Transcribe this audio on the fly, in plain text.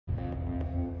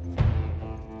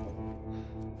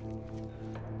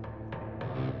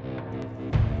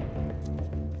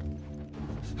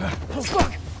Oh,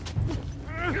 fuck!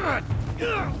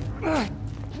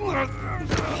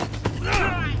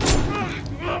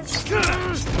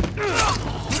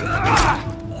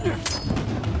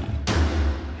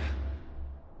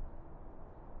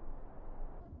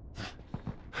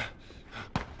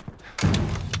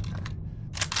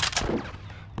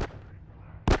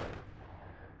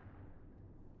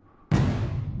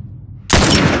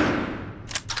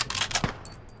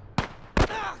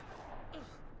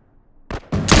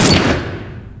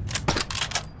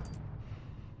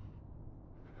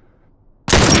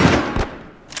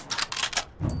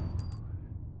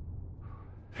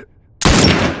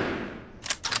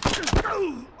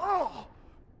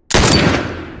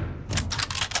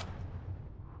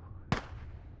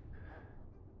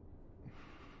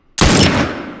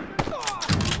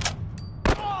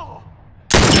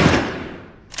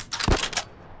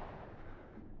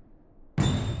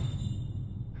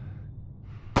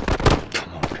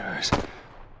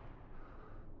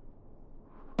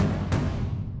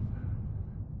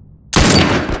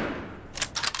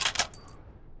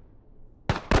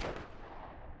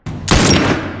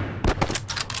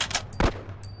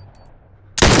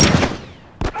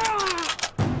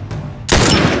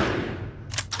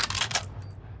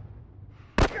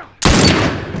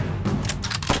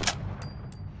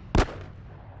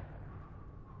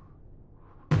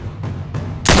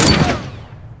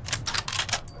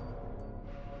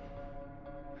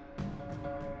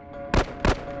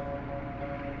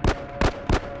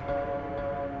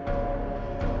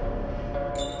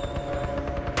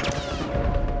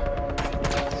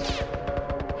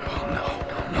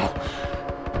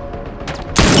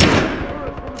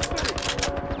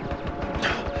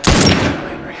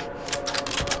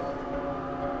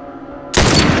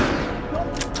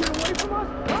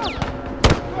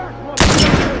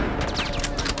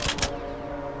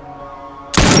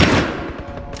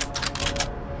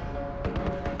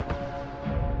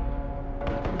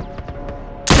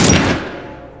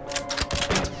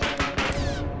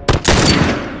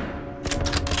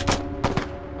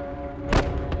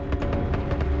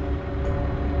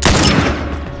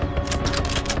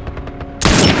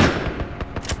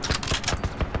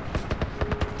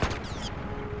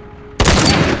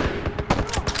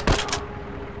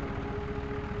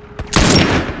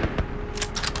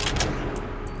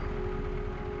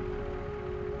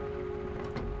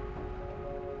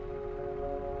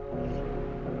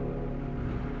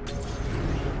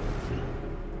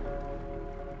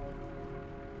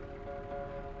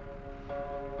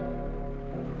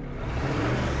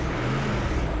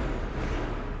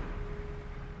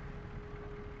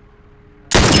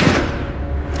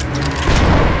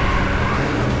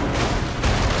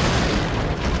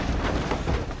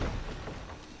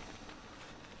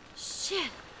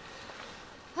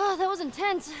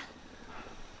 Intense.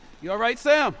 You all right,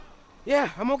 Sam? Yeah,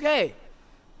 I'm okay.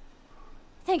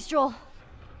 Thanks, Joel.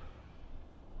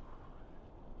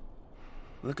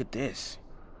 Look at this.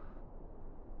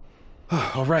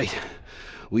 All right.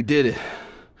 We did it.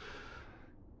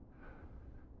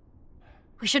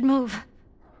 We should move.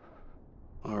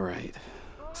 All right.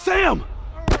 Sam!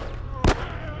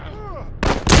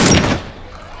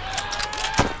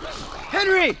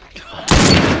 Henry!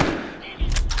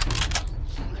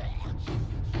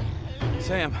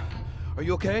 Sam, are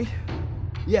you okay?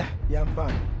 Yeah, I'm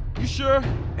fine. You sure?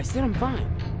 I said I'm fine.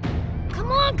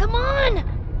 Come on, come on!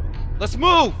 Let's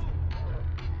move!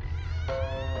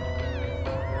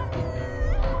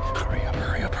 Hurry up.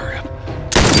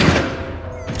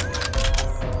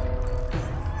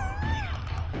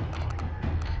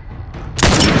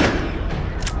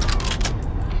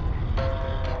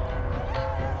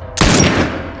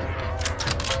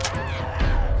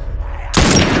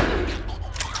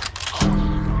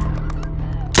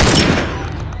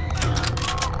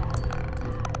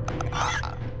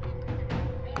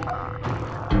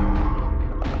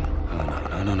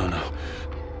 No.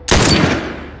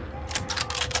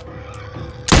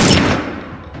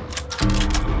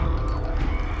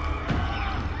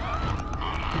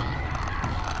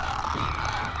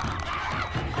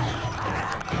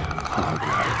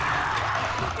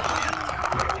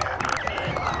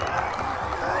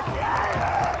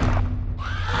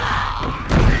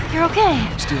 You're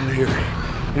okay. Still here.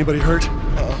 Anybody hurt?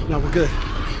 No, we're good.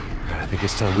 I think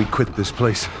it's time we quit this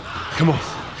place. Come on.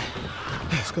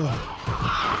 Let's go.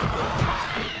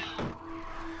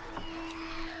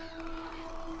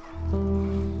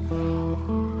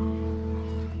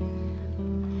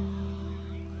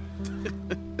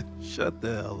 Shut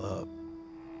the hell up.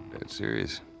 Dead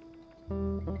serious.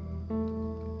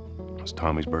 It's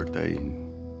Tommy's birthday,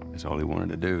 and that's all he wanted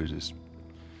to do is just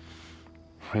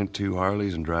rent 2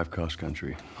 Harleys and drive cross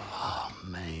country. Oh,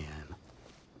 man.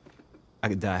 I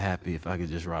could die happy if I could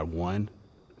just ride one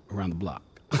around the block.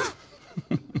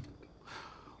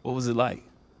 What was it like? It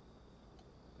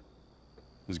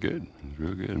was good. It was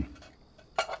real good.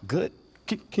 Good?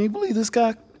 Can you believe this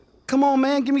guy? Come on,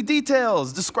 man, give me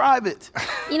details. Describe it.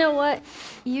 You know what?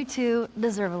 You two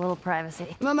deserve a little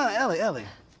privacy. No, Ellie.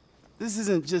 This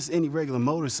isn't just any regular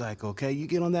motorcycle, okay? You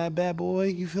get on that bad boy,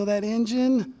 you feel that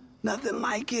engine? Nothing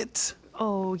like it.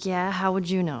 Oh, yeah? How would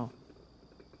you know?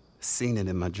 Seen it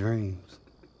in my dreams.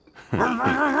 Okay.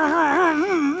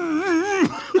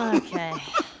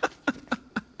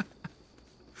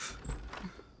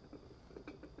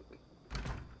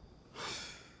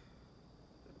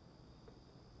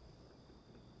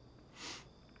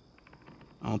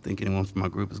 I don't think anyone from my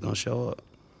group is gonna show up.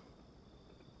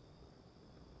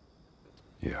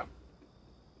 Yeah.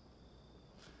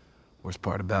 Worst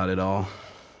part about it all,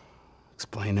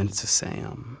 explaining it to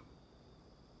Sam.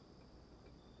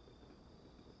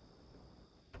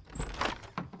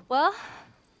 Well,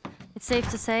 it's safe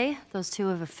to say those two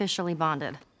have officially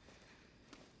bonded.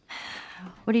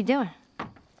 What are you doing?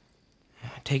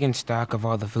 Taking stock of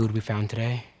all the food we found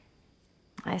today.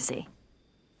 I see.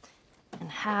 And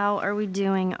how are we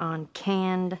doing on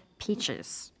canned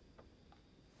peaches?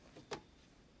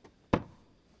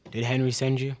 Did Henry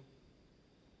send you?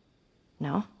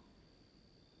 No?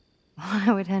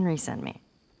 Why would Henry send me?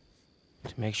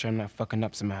 To make sure I'm not fucking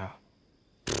up somehow.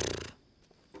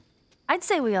 I'd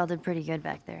say we all did pretty good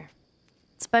back there.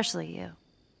 Especially you.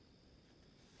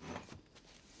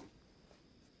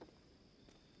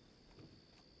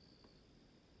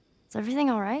 Is everything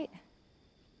all right?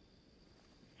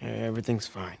 Yeah, everything's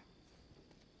fine.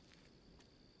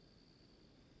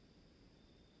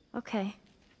 Okay.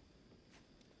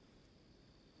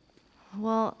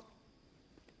 Well,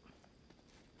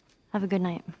 have a good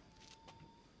night.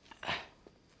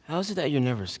 How is it that you're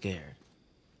never scared?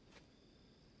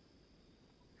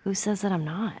 Who says that I'm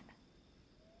not?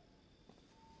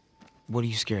 What are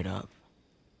you scared of?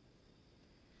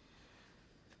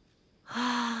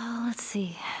 Let's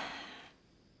see.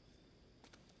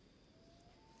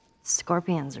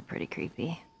 Scorpions are pretty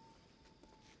creepy.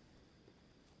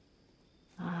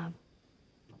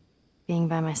 Being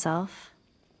by myself.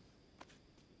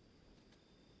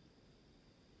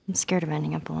 I'm scared of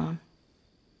ending up alone.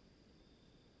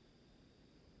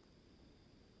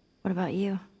 What about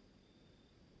you?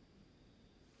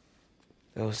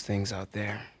 Those things out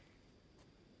there.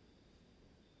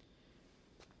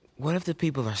 What if the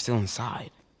people are still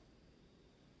inside?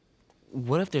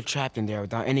 What if they're trapped in there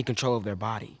without any control of their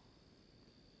body?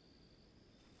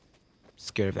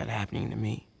 Scared of that happening to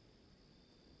me.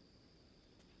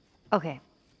 Okay.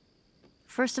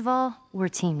 First of all, we're a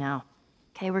team now.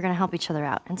 Okay, we're gonna help each other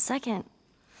out. And second,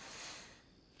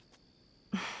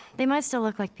 they might still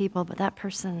look like people, but that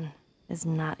person is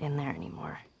not in there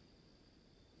anymore.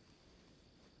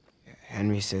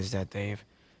 Henry says that they've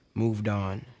moved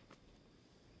on.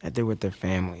 That they're with their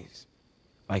families.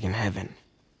 Like in heaven.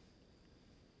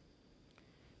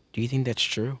 Do you think that's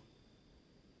true?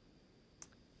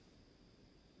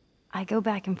 I go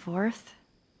back and forth.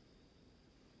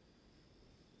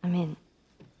 I mean,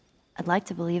 I'd like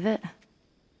to believe it.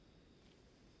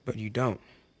 But you don't.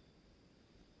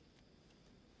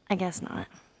 I guess not.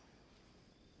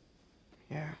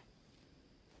 Yeah.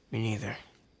 Me neither.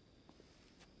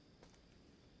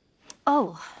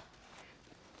 Oh.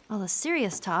 All the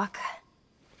serious talk.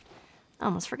 I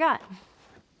almost forgot.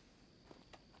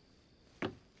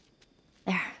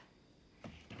 There.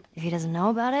 If he doesn't know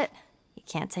about it, he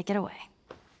can't take it away.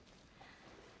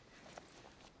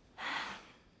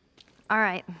 All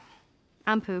right.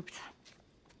 I'm pooped.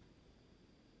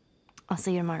 I'll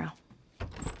see you tomorrow.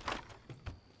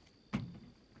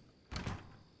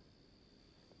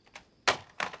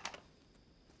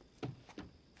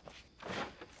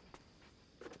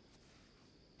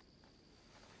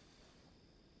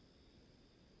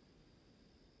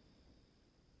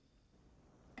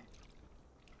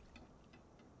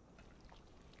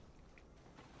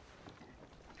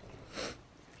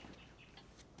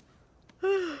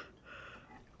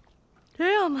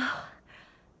 Damn,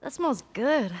 that smells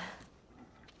good.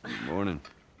 Good morning.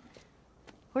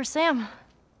 Where's Sam?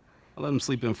 I let him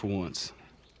sleep in for once.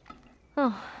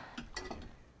 Oh,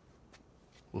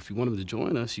 Well, if you want him to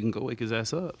join us, you can go wake his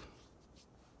ass up.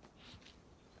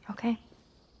 okay.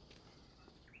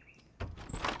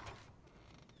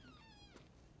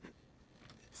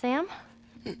 Sam?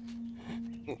 What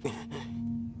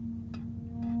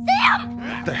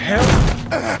the hell?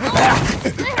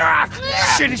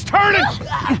 Shit, he's turning!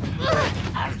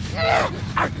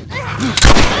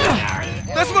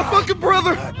 That's my fucking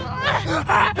brother!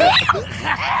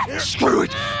 Screw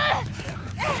it!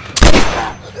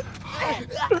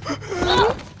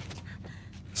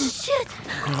 Shit!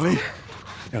 Ellie?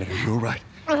 Ellie, are you alright?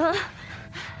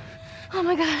 Oh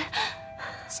my god.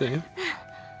 Sam?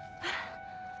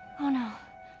 Oh no.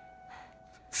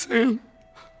 Sam?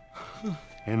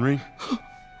 Henry?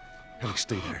 Ellie,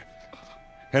 stay there.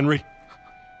 Henry?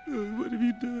 What have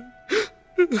you done?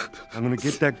 I'm gonna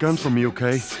get that gun from you,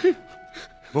 okay?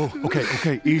 Oh,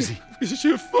 okay, easy. It's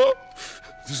your fault.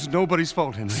 This is nobody's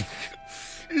fault, Henry.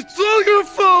 It's all your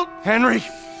fault. Henry!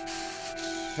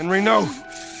 Henry, no!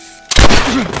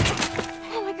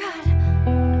 Oh my god.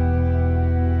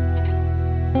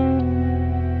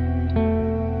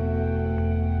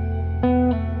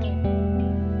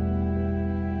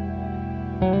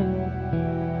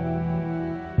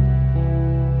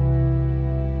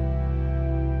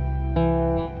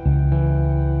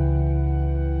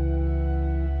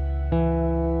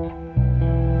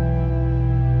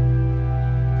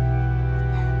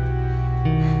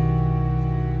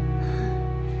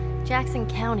 Jackson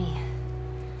County.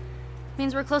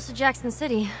 Means we're close to Jackson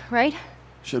City, right?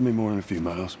 Should be more than a few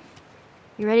miles.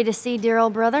 You ready to see dear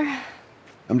old brother?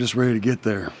 I'm just ready to get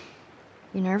there.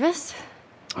 You nervous?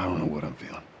 I don't know what I'm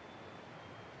feeling.